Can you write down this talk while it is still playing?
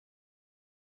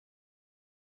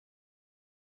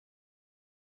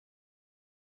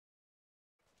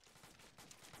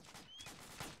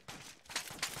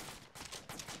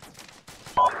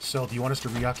Cell, do you want us to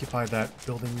reoccupy that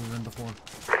building we were in before?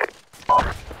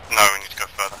 No, we need to go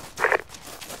further.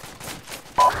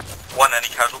 One, any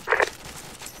casualties?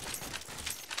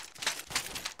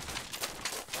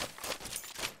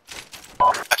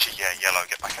 Actually, yeah, yellow,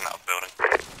 get back in that building.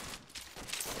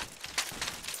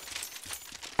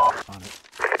 On it.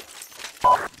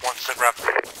 One sit rep.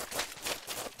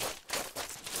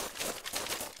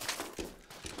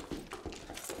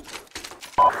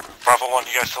 Bravo 1,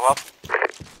 you guys still up?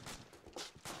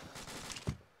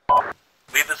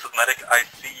 Leave this with medic. I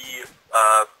see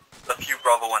a few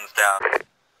Bravo 1s down.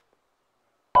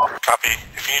 Copy.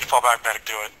 If you need to fall back, medic,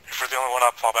 do it. If we're the only one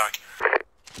up, fall back.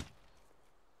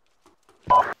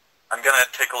 I'm gonna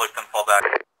take a look and fall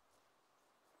back.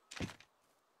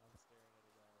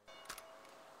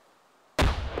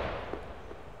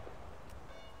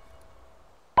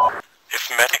 If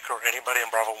medic or anybody in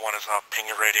Bravo 1 is up, ping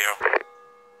your radio.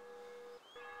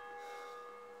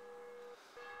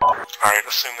 Alright,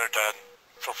 assume they're dead.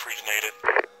 Feel free to nade it.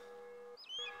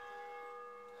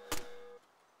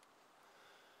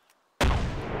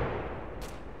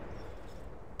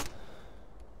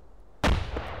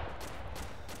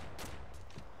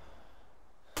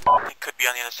 It could be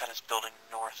on the other side of this building,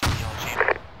 north of the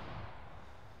LG.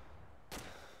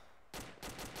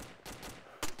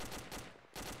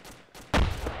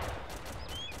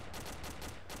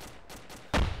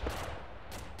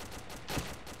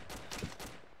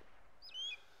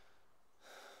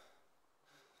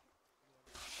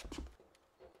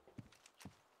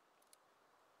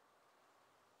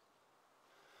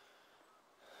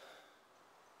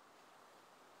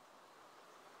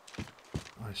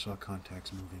 I saw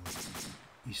contacts moving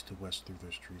east to west through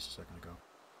those trees a second ago.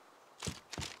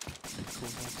 Cool,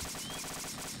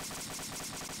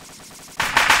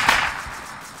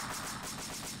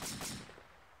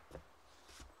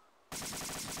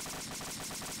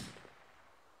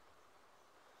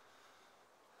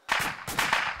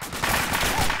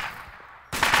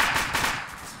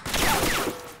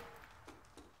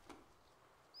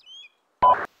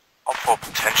 Opfor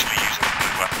potentially using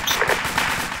blue weapons.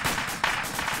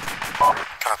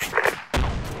 Copy.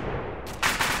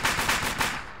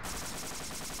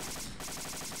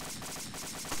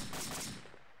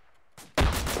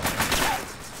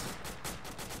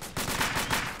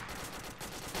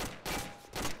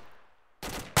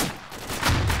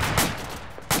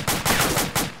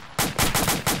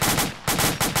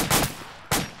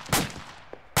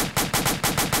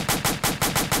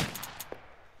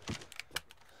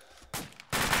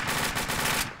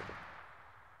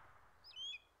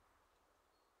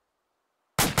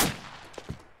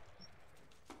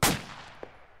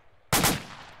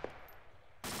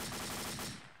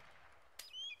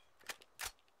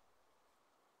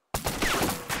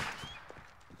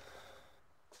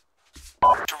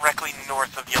 Directly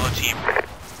north of the yellow team,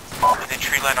 in the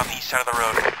tree line on the east side of the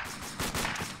road.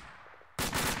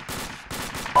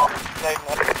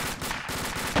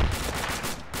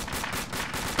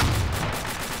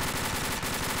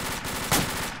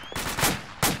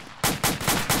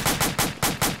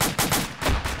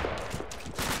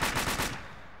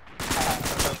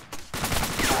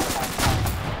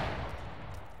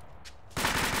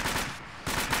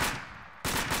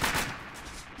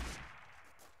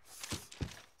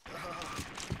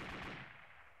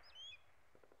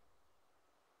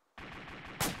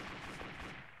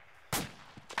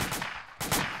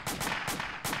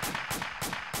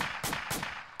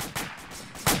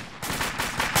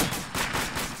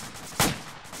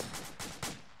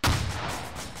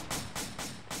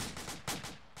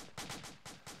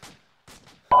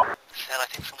 I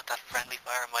think some of that friendly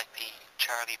fire might be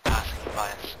Charlie passing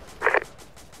by us.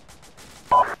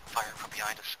 Fire from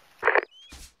behind us.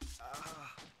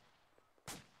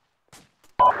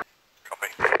 Copy.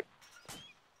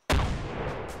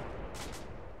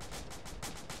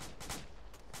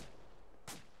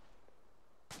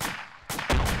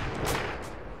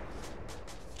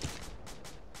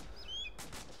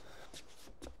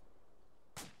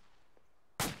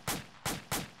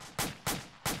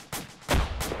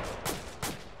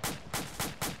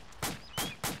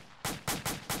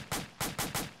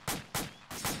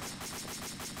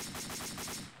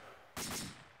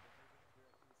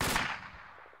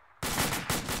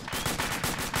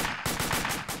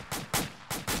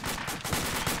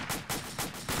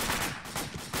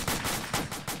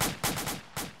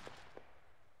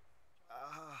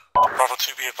 Bravo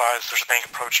 2, be advised, there's a bank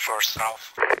approach to our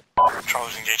south.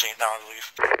 Charlie's engaging it now, I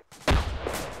believe.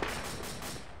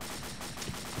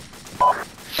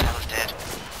 Cell is dead.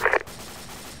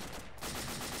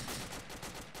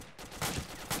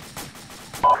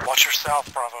 Watch your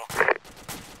south, Bravo.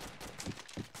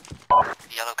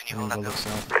 Go that look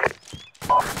building. south.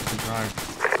 You try.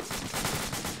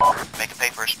 Making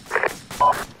papers.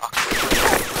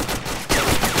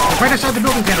 Right outside the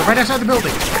building, Tanner! Right outside the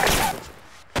building!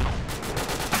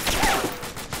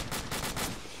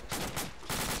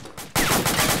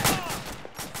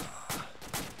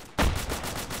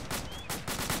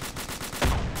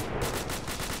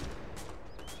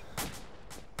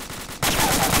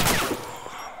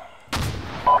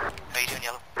 How you doing,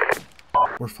 Yellow?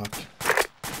 We're fucked.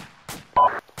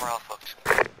 We're all fucked.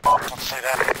 Don't say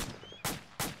that.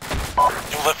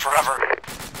 You'll live forever.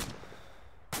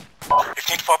 If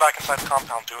you need to fall back inside the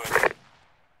compound, do it.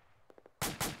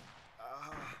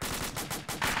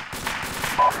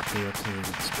 They are clearing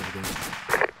this building.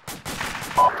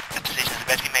 That decision is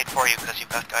about to be made for you because you've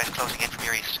got guys closing in from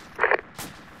your east.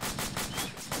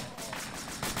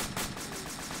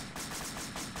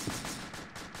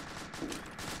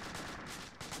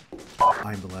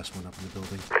 I'm the last one up in the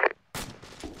building.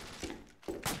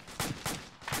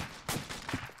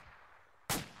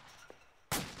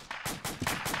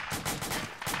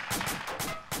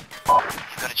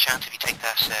 You've got a chance if you take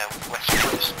that west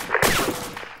street.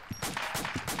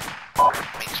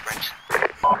 Make a sprint.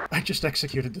 I just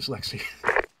executed dyslexia.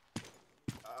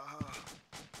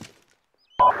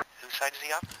 Whose side is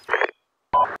he on?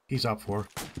 He's up for.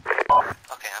 Okay,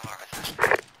 I'm alright with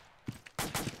that.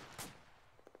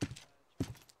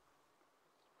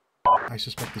 I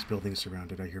suspect this building is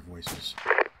surrounded. I hear voices.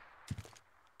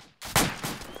 Can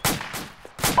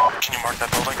you mark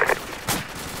that building?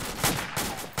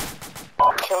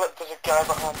 Kill it, there's a guy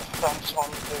behind the fence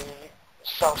on the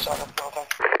south side of the building.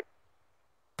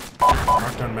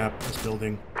 Marked on map, this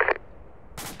building.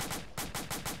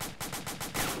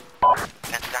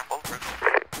 Fence is not bulletproof.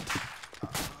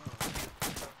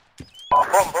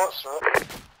 One bullet through it.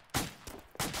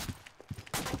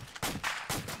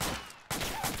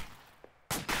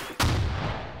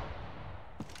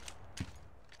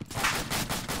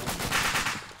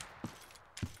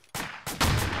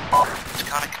 It's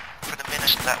Conic. For the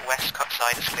minute, that west cut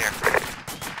side is clear.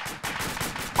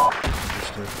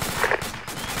 Understood.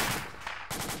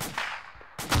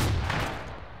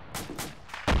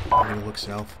 I'm gonna look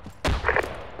south.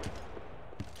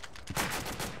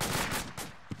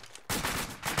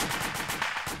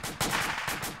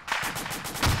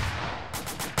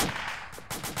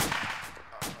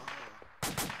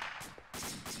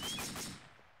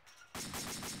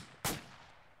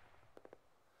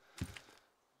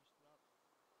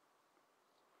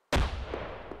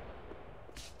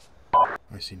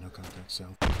 I see no contact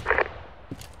south.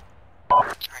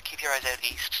 Alright, keep your eyes out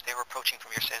east. They were approaching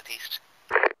from your southeast.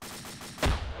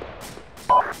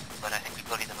 But I think we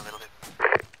bullied them a little bit.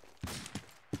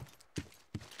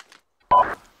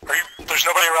 There's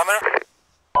nobody around there?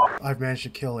 I've managed to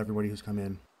kill everybody who's come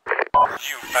in.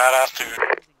 You badass dude.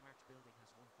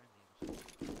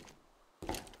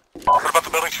 What about the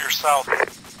building to your south?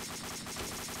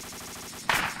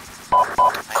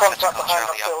 Contact behind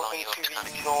that building to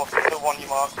the north, the one you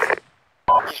marked.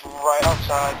 He's right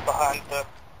outside, behind the...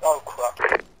 Oh crap.